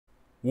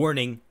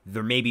Warning,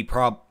 there may be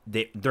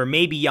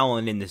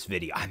yelling in this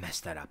video. I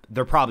messed that up.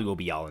 There probably will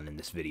be yelling in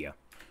this video.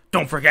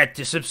 Don't forget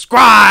to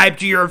subscribe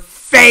to your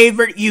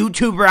favorite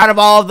YouTuber out of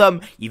all of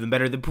them. Even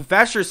better than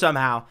Professor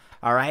somehow.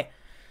 Alright?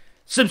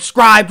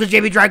 Subscribe to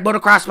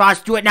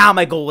dragmotoxboss. Do it now.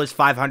 My goal is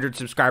 500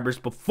 subscribers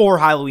before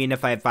Halloween.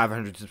 If I have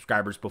 500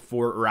 subscribers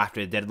before or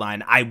after the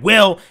deadline, I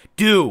will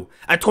do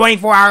a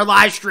 24-hour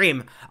live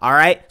stream.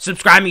 Alright?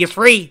 Subscribing is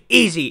free,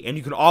 easy, and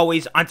you can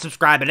always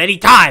unsubscribe at any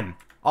time.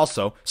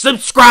 Also,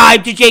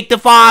 subscribe to Jake the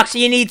Fox.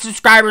 He needs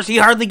subscribers. He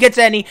hardly gets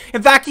any.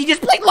 In fact, he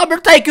just played Lumber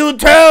Tycoon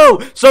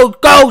 2. So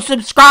go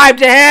subscribe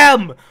to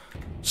him.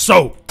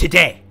 So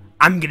today,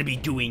 I'm going to be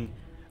doing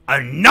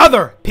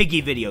another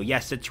Piggy video.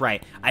 Yes, that's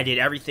right. I did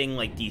everything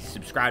like the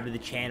subscribe to the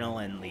channel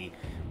and the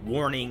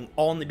warning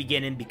all in the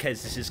beginning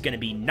because this is going to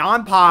be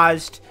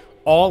non-paused,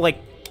 all like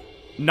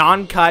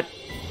non-cut,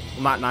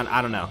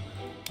 I don't know.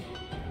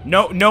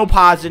 No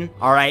pausing,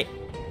 all right?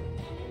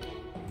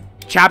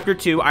 Chapter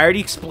 2, I already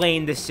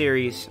explained this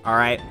series,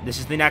 alright? This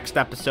is the next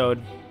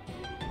episode.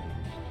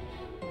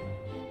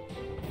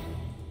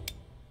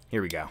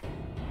 Here we go.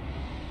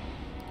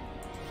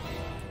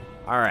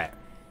 Alright.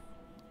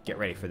 Get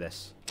ready for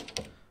this.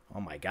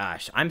 Oh my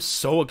gosh, I'm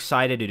so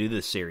excited to do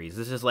this series.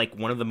 This is like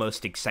one of the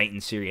most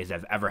exciting series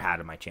I've ever had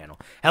on my channel.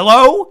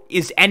 Hello?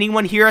 Is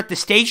anyone here at the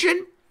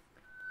station?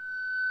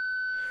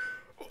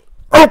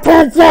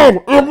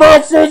 Attention! A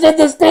monster's in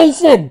the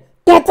station!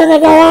 Get to the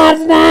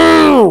garage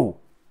now!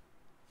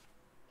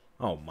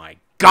 Oh my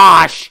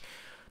gosh!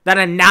 That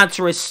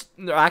announcer is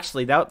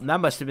actually that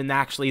must have been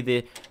actually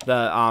the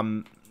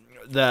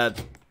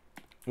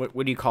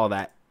what do you call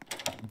that?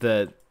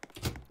 The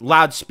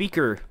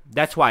loudspeaker.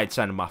 That's why it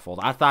sounded muffled.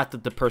 I thought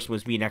that the person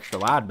was being extra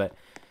loud, but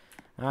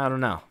I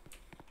don't know.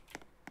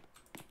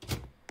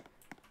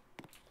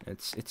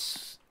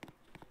 It's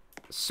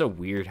so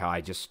weird how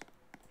I just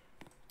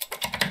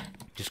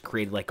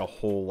created like a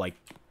whole like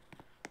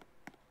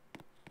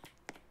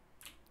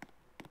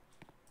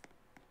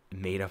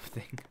made up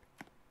thing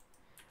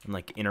and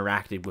like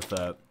interacted with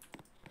a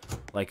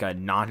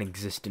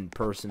non-existent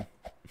person.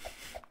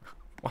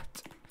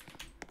 What?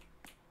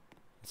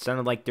 It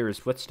sounded like there was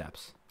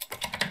footsteps.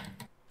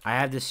 I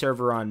have this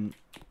server on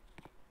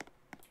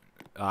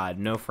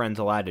no friends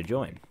allowed to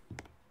join.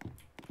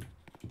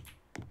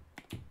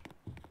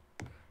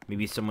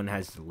 Maybe someone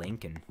has the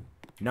link and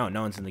no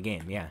one's in the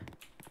game. Yeah.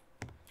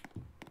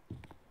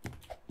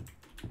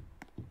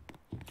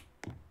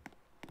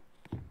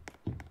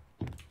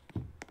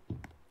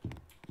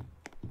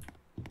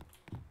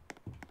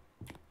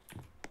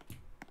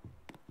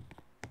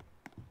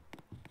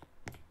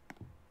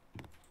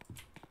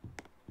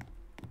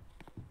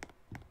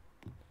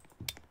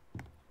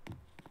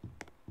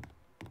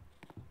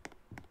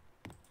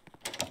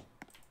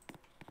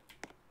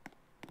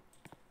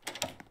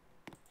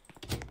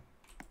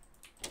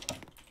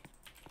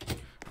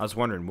 I was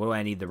wondering, what do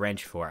I need the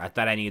wrench for? I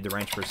thought I needed the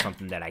wrench for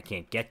something that I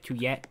can't get to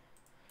yet.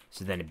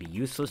 So then it'd be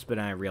useless, but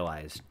then I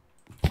realized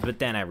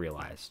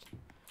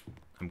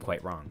I'm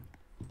quite wrong.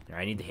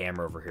 I need the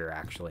hammer over here,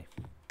 actually.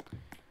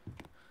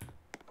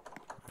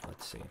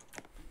 Let's see.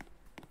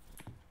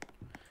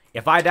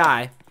 If I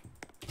die,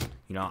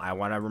 you know, I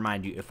want to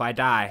remind you, if I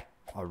die,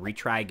 I'll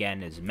retry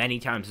again as many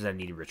times as I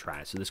need to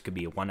retry. So this could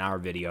be a 1-hour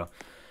video.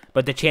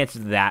 But the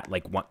chances of that,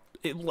 like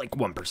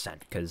 1%,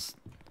 because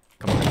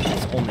come on,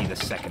 it's only the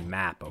second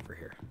map over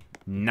here.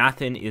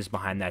 Nothing is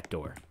behind that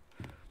door.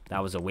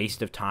 That was a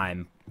waste of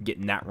time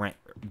getting that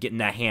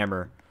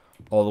hammer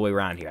all the way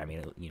around here. I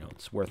mean, you know,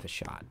 it's worth a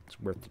shot. It's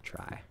worth a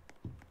try.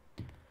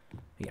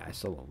 Yeah, I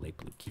saw a light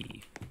blue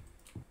key.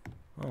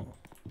 Oh,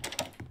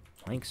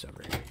 planks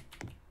over here.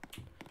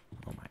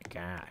 Oh my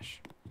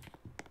gosh.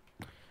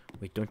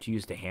 Wait, don't you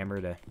use the hammer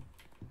to...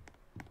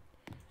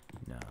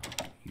 No,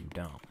 you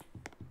don't.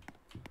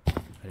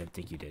 I didn't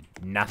think you did.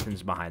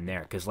 Nothing's behind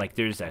there, because like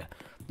there's a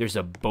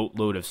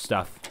boatload of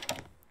stuff.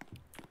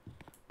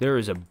 There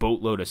is a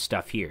boatload of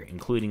stuff here,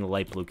 including the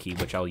light blue key,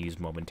 which I'll use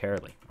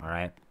momentarily. All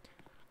right.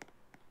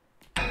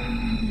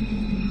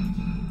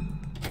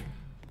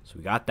 So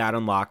we got that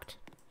unlocked.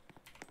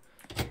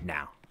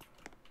 Now.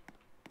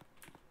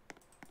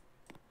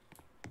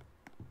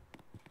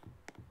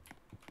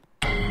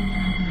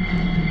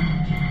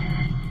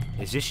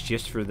 Is this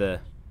just for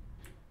the...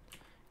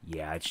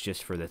 Yeah, it's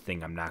just for the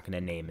thing I'm not going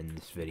to name in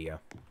this video.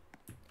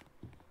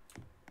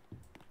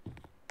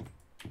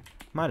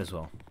 Might as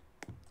well.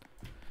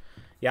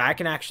 Yeah,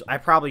 I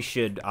probably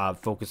should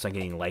focus on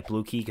getting light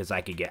blue key, because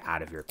I could get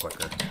out of here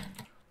quicker.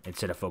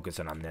 Instead of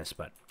focusing on this,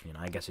 but, you know,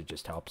 I guess it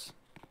just helps.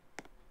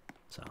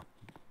 So,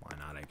 why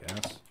not, I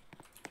guess.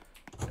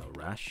 No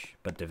rush,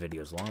 but the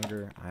video's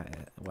longer.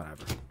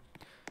 Whatever.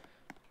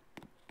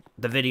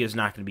 The video's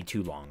not going to be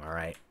too long,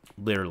 alright?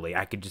 Literally,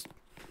 I could just...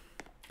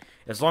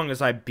 As long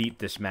as I beat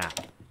this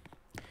map,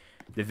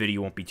 the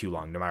video won't be too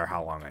long, no matter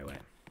how long I wait.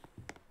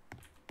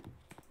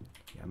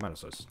 Yeah, I might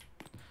as well...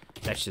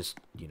 That's just,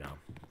 you know...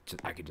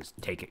 I could just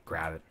take it,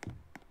 grab it.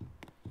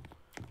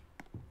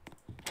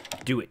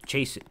 Do it,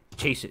 chase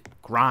it,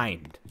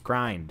 grind.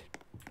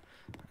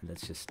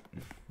 That's just...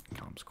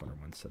 Comms Corner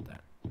 1. Someone said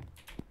that.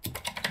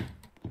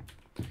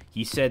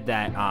 He said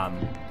that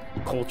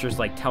culture's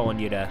like telling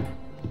you to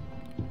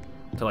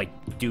like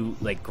do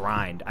like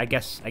grind. I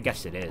guess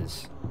it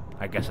is.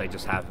 I guess I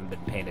just haven't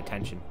been paying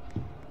attention.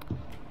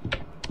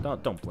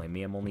 Don't blame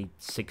me. I'm only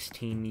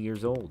 16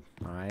 years old.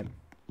 All right.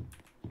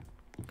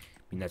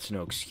 I mean, that's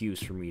no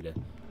excuse for me to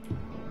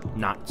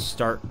not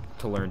start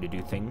to learn to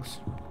do things.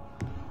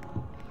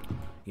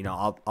 You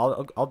know,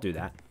 I'll do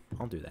that.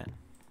 I'll do that.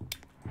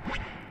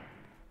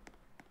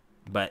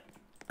 But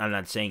I'm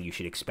not saying you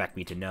should expect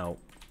me to know.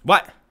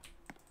 What?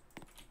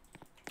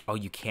 Oh,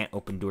 you can't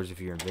open doors if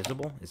you're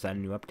invisible? Is that a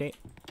new update?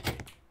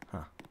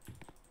 Huh.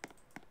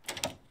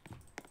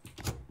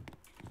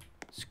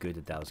 It's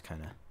good that was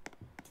kind of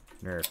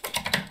nerfed.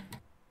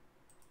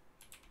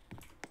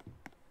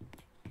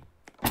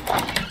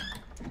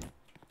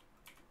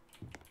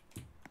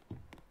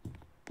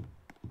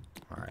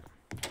 Alright.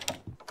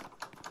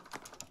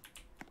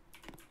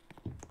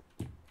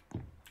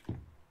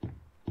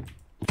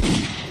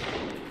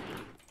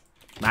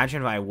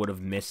 Imagine if I would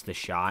have missed the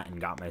shot and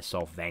got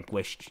myself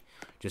vanquished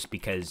just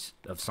because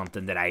of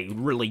something that I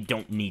really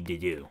don't need to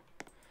do.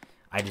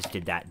 I just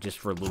did that just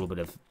for a little bit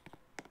of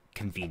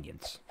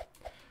convenience.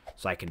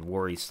 So I can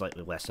worry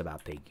slightly less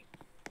about Piggy.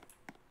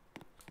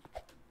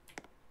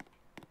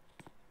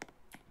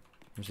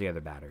 Here's the other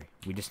battery.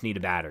 We just need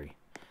a battery.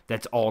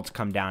 That's all it's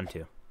come down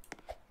to.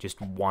 Just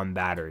one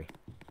battery.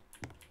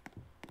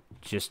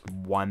 Just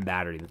one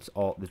battery. That's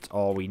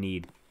all we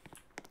need.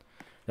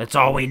 That's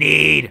all we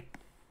need!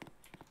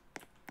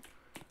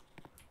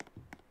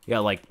 Yeah,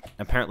 like,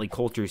 apparently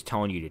culture is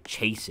telling you to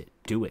chase it,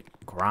 do it,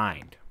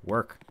 grind,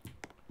 work.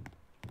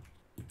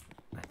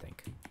 I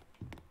think.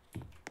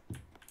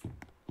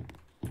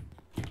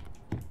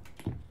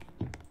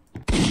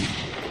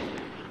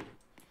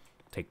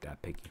 Take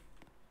that, Piggy.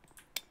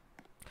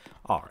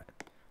 Alright.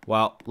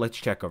 Well, let's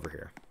check over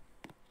here.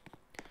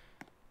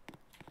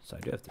 So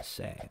I do have to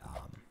say,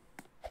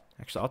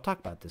 actually, I'll talk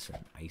about this in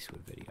an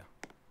Icewood video.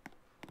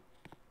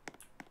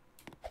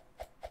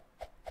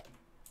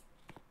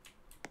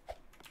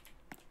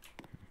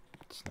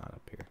 It's not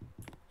up here.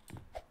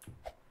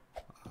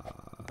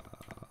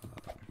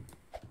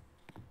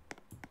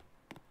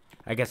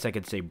 I guess I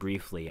could say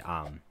briefly,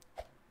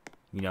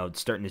 you know,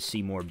 starting to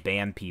see more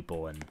band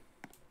people and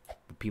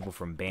people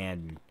from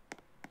band. And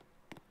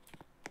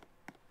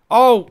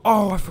oh,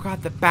 I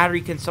forgot the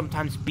battery can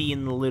sometimes be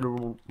in the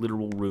literal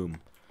room.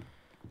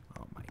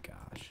 Oh my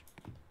gosh.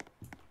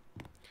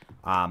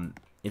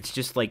 It's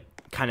just like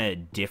kind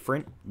of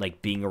different,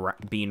 like being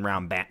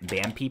around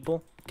band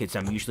people, because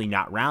I'm usually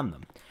not around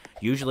them.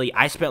 Usually,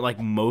 I spent like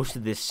most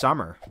of this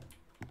summer,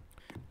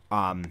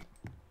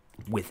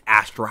 with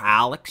Astro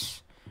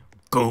Alex,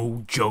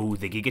 Go Joe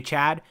the Giga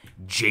Chad,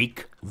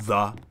 Jake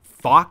the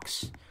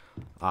Fox,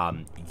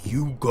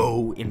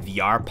 Hugo in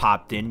VR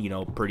popped in, you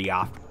know, pretty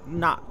often.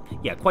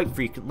 Quite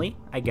frequently,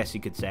 I guess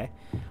you could say.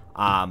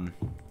 Are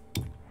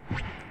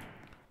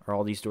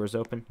all these doors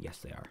open? Yes,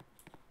 they are.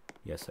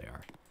 Yes, they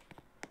are.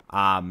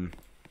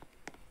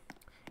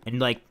 And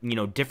like, you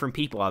know, different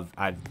people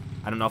I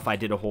don't know if I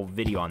did a whole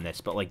video on this,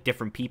 but like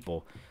different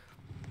people.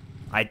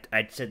 I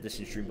said this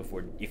in stream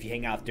before. If you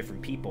hang out with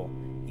different people,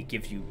 it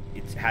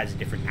has a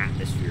different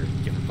atmosphere,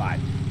 different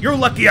vibe. You're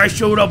lucky I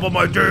showed up on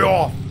my day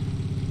off.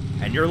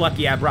 And you're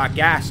lucky I brought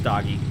gas,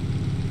 doggy.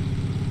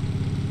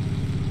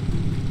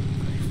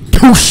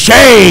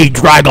 Touché,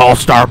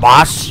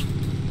 dragmotoxboss.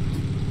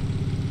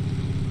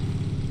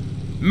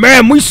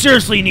 Man, we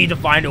seriously need to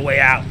find a way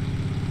out.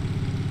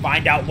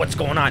 Find out what's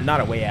going on. Not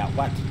a way out.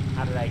 What?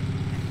 How did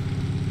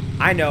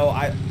I know.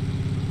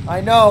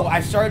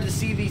 I've started to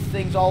see these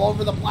things all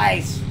over the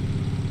place.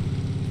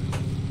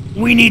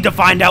 We need to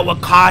find out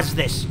what caused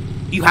this.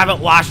 You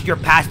haven't lost your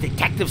past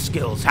detective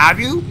skills, have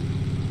you?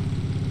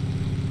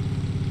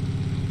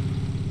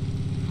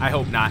 I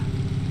hope not.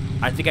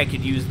 I think I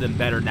could use them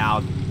better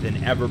now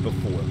than ever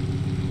before.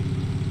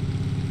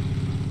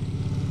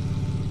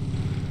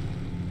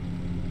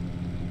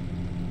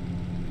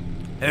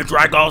 Hey,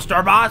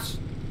 dragmotoxboss?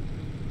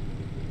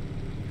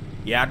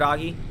 Yeah,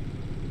 doggy?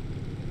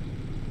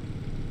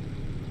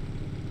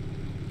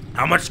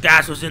 How much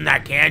gas was in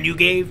that can you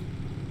gave?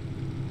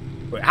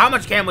 Wait, how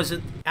much gas was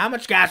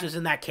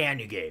in that can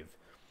you gave?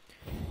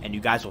 And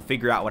you guys will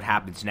figure out what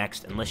happens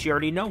next, unless you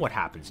already know what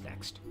happens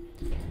next.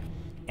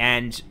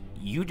 And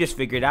you just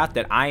figured out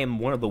that I am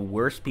one of the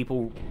worst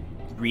people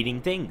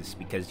reading things,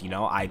 because, you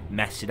know, I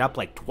messed it up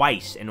like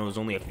twice, and it was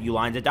only a few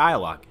lines of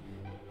dialogue.